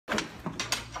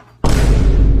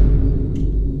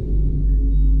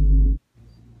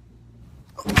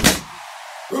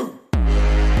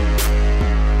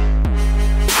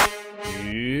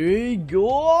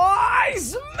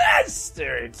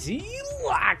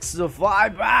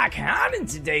MrTLexify back, and in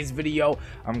today's video,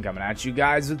 I'm coming at you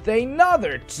guys with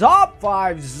another top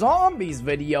 5 zombies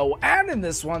video, and in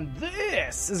this one,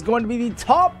 this is going to be the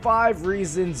top 5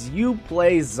 reasons you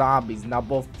play zombies. Now,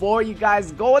 before you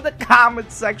guys go in the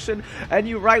comment section and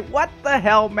you write, what the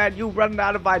hell, man, you running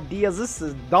out of ideas, this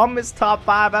is the dumbest top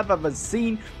 5 I've ever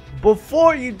seen.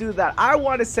 Before you do that, I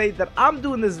want to say that I'm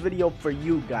doing this video for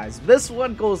you guys. This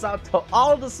one goes out to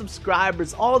all the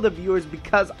subscribers, all the viewers,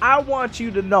 because I want you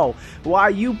to know why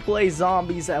you play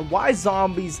zombies and why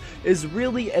zombies is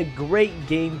really a great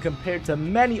game compared to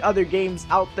many other games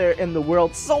out there in the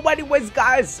world. So anyways,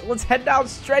 guys, let's head down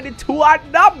straight into our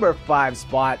number 5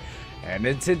 spot. And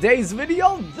in today's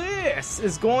video, this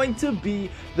is going to be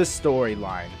the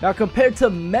storyline. Now, compared to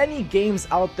many games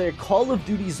out there, Call of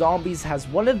Duty Zombies has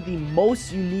one of the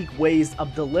most unique ways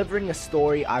of delivering a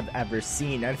story I've ever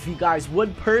seen. And if you guys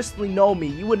would personally know me,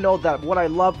 you would know that what I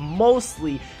love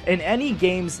mostly in any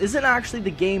games isn't actually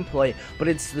the gameplay, but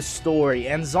it's the story.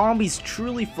 And Zombies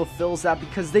truly fulfills that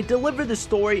because they deliver the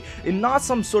story in not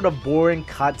some sort of boring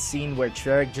cutscene where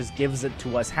Treyarch just gives it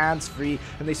to us hands-free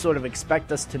and they sort of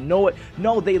expect us to know it.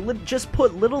 No, they just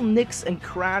put little nicks and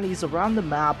crannies around the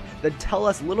map that tell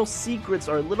us little secrets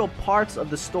or little parts of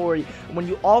the story. And when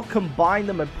you all combine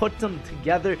them and put them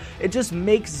together, it just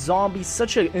makes Zombies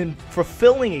such a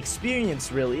fulfilling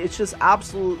experience, really. It's just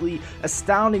absolutely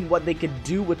astounding what they could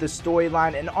do with the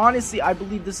storyline. And honestly, I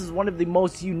believe this is one of the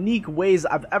most unique ways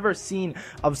I've ever seen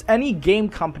of any game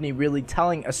company really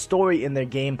telling a story in their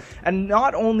game. And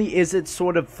not only is it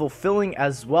sort of fulfilling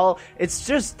as well, it's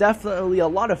just definitely a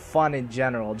lot of fun in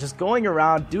general, just going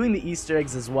around doing the Easter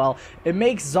eggs as well. It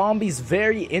makes Zombies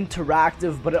very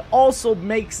interactive, but it also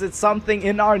makes it something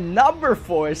in our number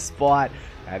 4 spot.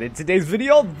 And in today's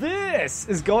video, this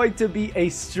is going to be a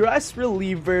stress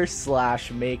reliever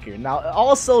slash maker. Now,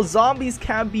 also, zombies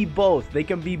can be both. They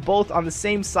can be both on the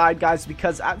same side, guys,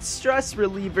 because at stress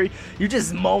reliever, you're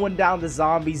just mowing down the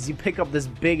zombies. You pick up this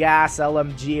big-ass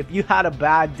LMG. If you had a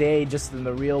bad day just in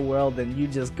the real world and you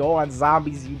just go on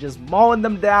zombies, you just mowing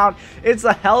them down. It's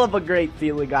a hell of a great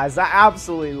feeling, guys. I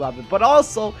absolutely love it. But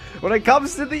also, when it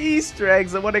comes to the Easter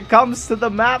eggs and when it comes to the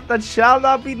map that shall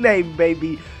not be named,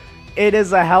 baby, it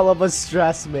is a hell of a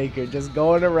stress maker. Just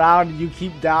going around, you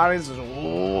keep down, it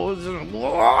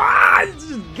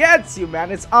just gets you, man.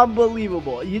 It's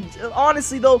unbelievable.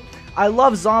 Honestly, though, I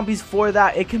love Zombies for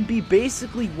that. It can be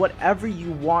basically whatever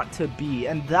you want to be,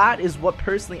 and that is what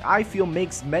personally I feel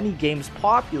makes many games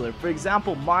popular. For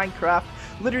example, Minecraft,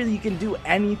 literally you can do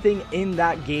anything in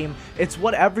that game. It's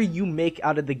whatever you make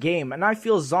out of the game, and I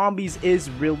feel Zombies is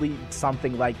really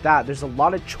something like that. There's a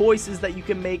lot of choices that you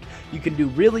can make. You can do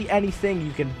really anything.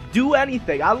 You can do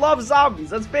anything. I love Zombies.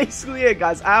 That's basically it,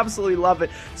 guys. I absolutely love it,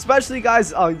 especially,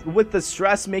 guys, with the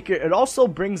stress maker. It also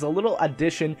brings a little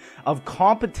addition of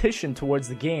competition towards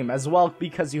the game as well,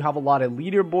 because you have a lot of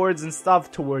leaderboards and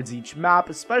stuff towards each map,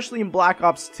 especially in Black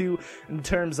Ops 2 in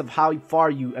terms of how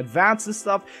far you advance and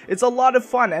stuff. It's a lot of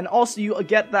fun, and also you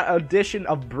get that addition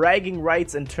of bragging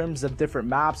rights in terms of different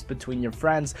maps between your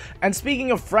friends. And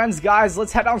speaking of friends, guys,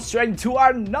 let's head on straight into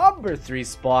our number 3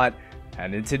 spot.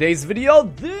 And in today's video,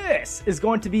 this is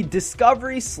going to be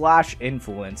discovery slash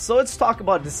influence. So let's talk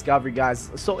about discovery, guys.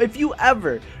 So if you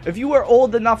were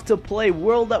old enough to play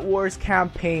World at War's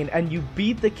campaign and you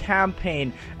beat the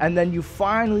campaign and then you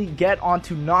finally get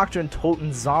onto Nocturne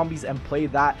Totem Zombies and play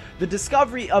that, the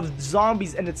discovery of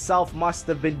zombies in itself must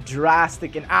have been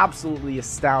drastic and absolutely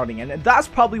astounding. And that's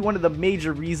probably one of the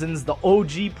major reasons the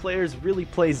OG players really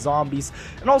play zombies.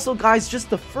 And also, guys, just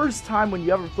the first time when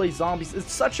you ever play zombies,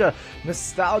 it's such a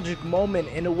nostalgic moment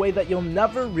in a way that you'll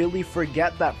never really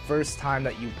forget that first time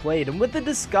that you played. And with the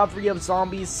discovery of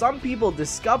zombies, some people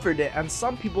discovered it and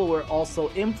some people were also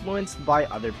influenced by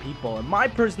other people. In my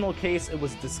personal case, it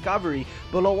was discovery,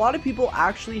 but a lot of people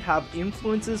actually have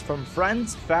influences from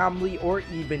friends, family, or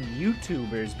even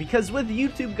YouTubers, because with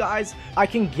YouTube, guys, I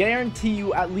can guarantee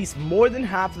you at least more than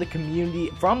half of the community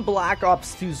from Black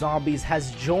Ops 2 Zombies has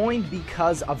joined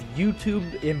because of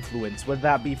YouTube influence, whether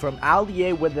that be from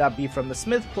Allier, whether that be from The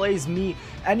Smith Plays Me,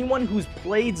 anyone who's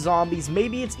played zombies.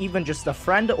 Maybe it's even just a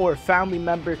friend or a family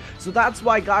member. So that's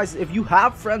why, guys, if you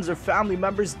have friends or family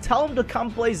members, tell them to come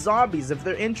play zombies if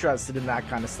they're interested in that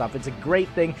kind of stuff. It's a great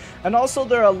thing. And also,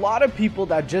 there are a lot of people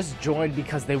that just joined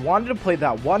because they wanted to play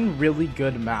that one really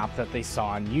good map that they saw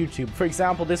on YouTube. For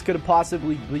example, this could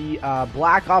possibly be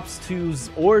Black Ops 2's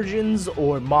Origins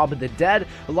or Mob of the Dead.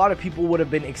 A lot of people would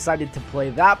have been excited to play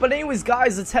that. But anyways,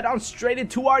 guys, let's head on straight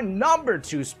into our number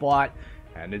 2 spot.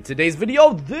 And in today's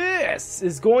video, this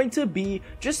is going to be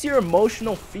just your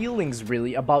emotional feelings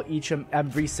really about each and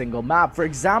every single map. For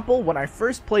example, when I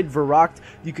first played Verrückt,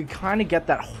 you could kind of get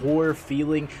that horror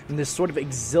feeling and this sort of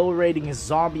exhilarating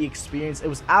zombie experience. It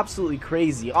was absolutely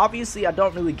crazy. Obviously, I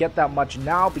don't really get that much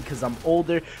now because I'm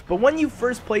older, but when you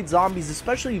first played zombies,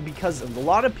 especially because a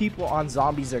lot of people on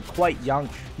zombies are quite young,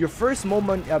 your first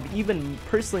moment of even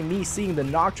personally me seeing the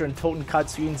Nocturne Totem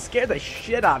cutscene scared the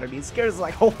shit out of me. It scared us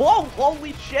like, whoa,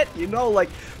 holy shit, you know, like,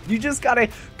 you just gotta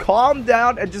calm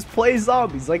down and just play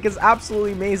zombies. Like, it's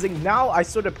absolutely amazing. Now I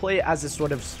sort of play it as a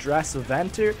sort of stress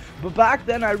eventer, but back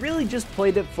then I really just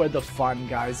played it for the fun,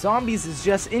 guys. Zombies is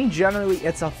just, in generally,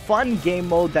 it's a fun game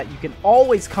mode that you can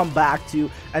always come back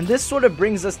to, and this sort of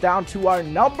brings us down to our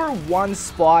number 1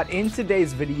 spot in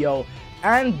today's video,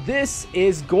 and this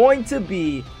is going to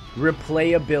be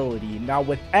replayability. Now,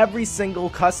 with every single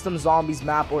custom zombies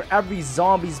map or every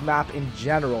zombies map in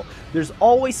general, there's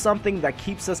always something that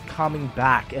keeps us coming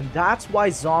back, and that's why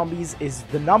zombies is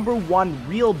the number 1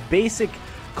 real basic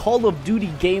Call of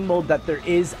Duty game mode that there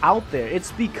is out there.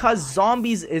 It's because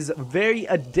zombies is very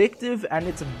addictive, and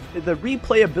the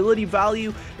replayability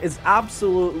value is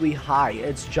absolutely high.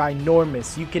 It's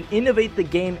ginormous. You can innovate the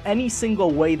game any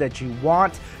single way that you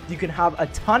want. You can have a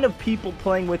ton of people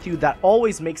playing with you. That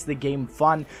always makes the game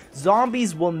fun.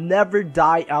 Zombies will never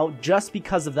die out just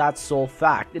because of that sole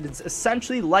fact. It is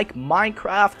essentially like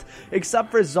Minecraft,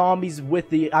 except for zombies, with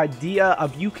the idea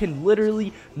of you can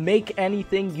literally make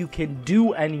anything, you can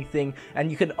do anything, and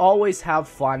you can always have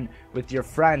fun with your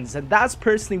friends. And that's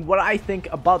personally what I think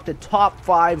about the top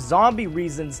 5 zombie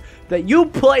reasons that you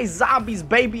play zombies,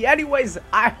 baby. Anyways,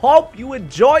 I hope you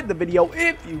enjoyed the video.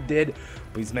 If you did,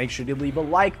 please make sure to leave a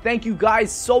like. Thank you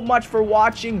guys so much for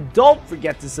watching. Don't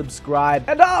forget to subscribe,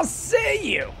 and I'll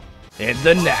see you in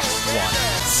the next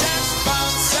one.